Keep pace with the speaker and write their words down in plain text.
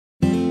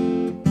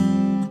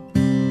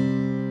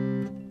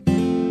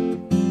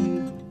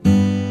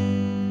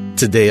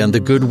Today on The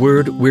Good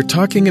Word, we're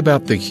talking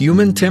about the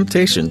human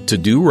temptation to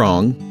do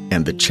wrong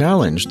and the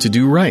challenge to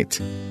do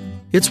right.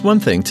 It's one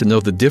thing to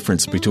know the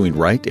difference between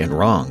right and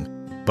wrong,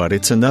 but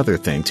it's another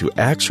thing to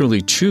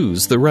actually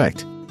choose the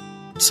right.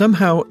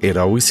 Somehow, it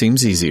always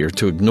seems easier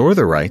to ignore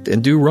the right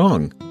and do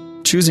wrong.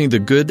 Choosing the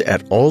good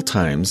at all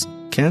times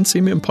can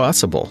seem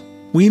impossible.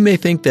 We may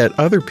think that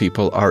other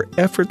people are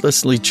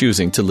effortlessly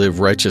choosing to live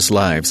righteous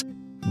lives,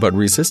 but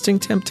resisting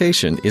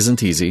temptation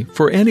isn't easy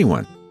for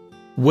anyone.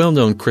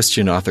 Well-known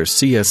Christian author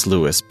C.S.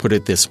 Lewis put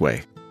it this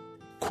way,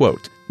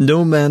 quote,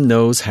 "No man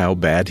knows how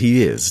bad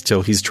he is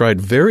till he's tried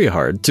very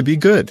hard to be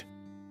good."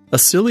 A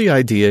silly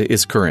idea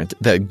is current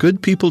that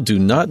good people do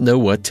not know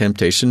what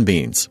temptation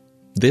means.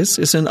 This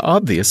is an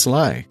obvious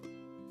lie.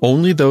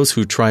 Only those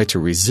who try to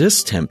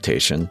resist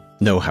temptation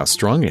know how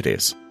strong it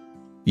is.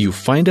 You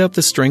find out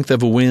the strength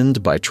of a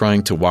wind by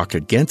trying to walk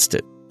against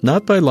it,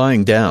 not by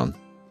lying down.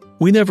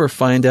 We never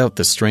find out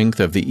the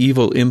strength of the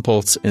evil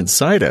impulse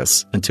inside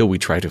us until we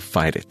try to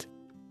fight it.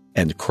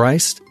 And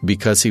Christ,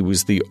 because He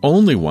was the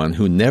only one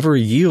who never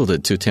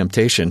yielded to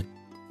temptation,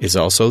 is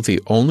also the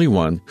only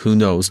one who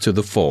knows to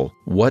the full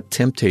what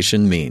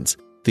temptation means,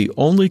 the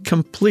only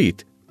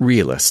complete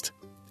realist.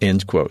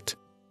 End quote.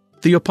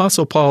 The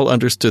Apostle Paul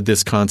understood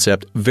this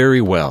concept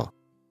very well.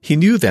 He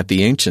knew that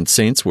the ancient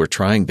saints were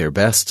trying their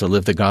best to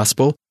live the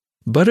gospel,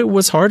 but it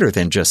was harder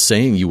than just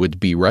saying you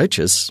would be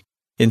righteous.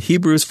 In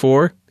Hebrews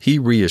 4, he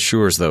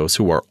reassures those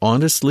who are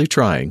honestly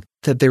trying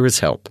that there is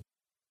help.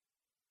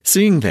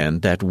 Seeing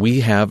then that we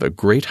have a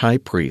great high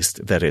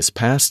priest that is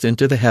passed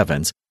into the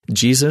heavens,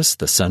 Jesus,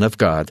 the Son of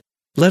God,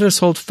 let us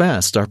hold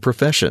fast our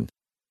profession.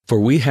 For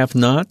we have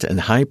not an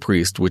high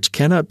priest which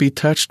cannot be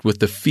touched with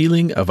the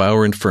feeling of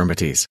our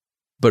infirmities,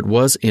 but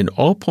was in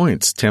all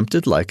points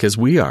tempted like as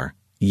we are,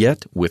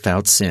 yet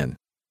without sin.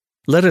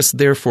 Let us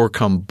therefore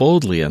come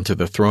boldly unto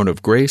the throne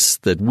of grace,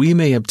 that we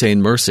may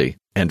obtain mercy,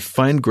 and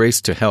find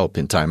grace to help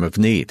in time of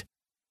need.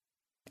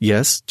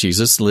 Yes,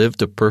 Jesus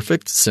lived a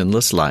perfect,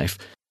 sinless life,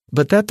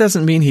 but that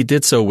doesn't mean He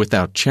did so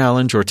without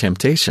challenge or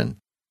temptation.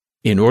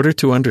 In order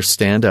to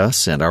understand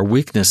us and our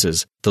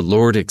weaknesses, the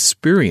Lord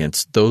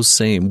experienced those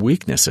same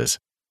weaknesses.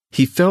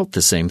 He felt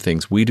the same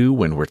things we do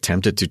when we're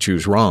tempted to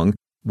choose wrong,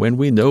 when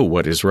we know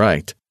what is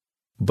right.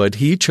 But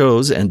He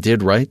chose and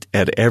did right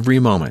at every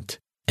moment,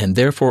 and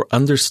therefore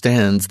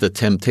understands the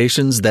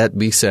temptations that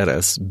beset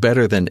us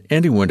better than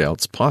anyone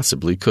else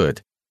possibly could.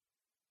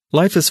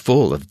 Life is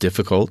full of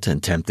difficult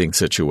and tempting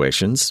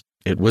situations.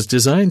 It was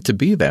designed to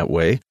be that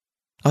way.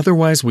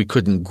 Otherwise, we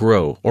couldn't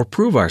grow or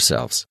prove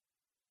ourselves.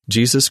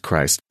 Jesus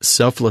Christ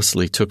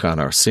selflessly took on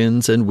our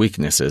sins and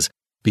weaknesses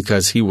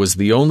because He was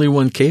the only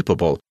one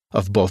capable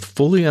of both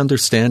fully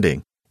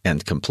understanding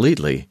and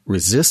completely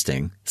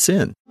resisting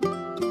sin.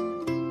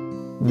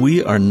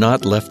 We are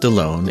not left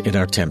alone in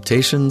our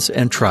temptations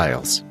and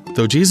trials.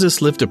 Though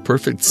Jesus lived a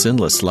perfect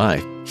sinless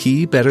life,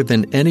 He, better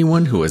than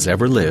anyone who has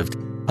ever lived,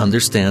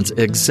 understands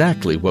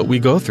exactly what we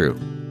go through.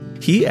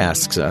 He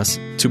asks us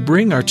to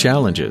bring our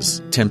challenges,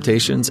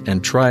 temptations,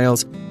 and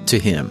trials to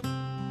Him,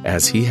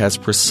 as He has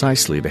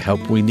precisely the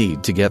help we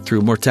need to get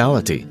through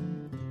mortality.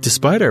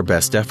 Despite our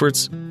best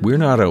efforts, we're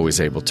not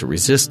always able to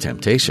resist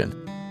temptation,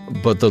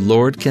 but the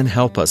Lord can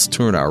help us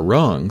turn our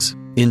wrongs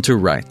into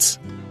rights.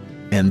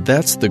 And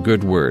that's the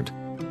good word.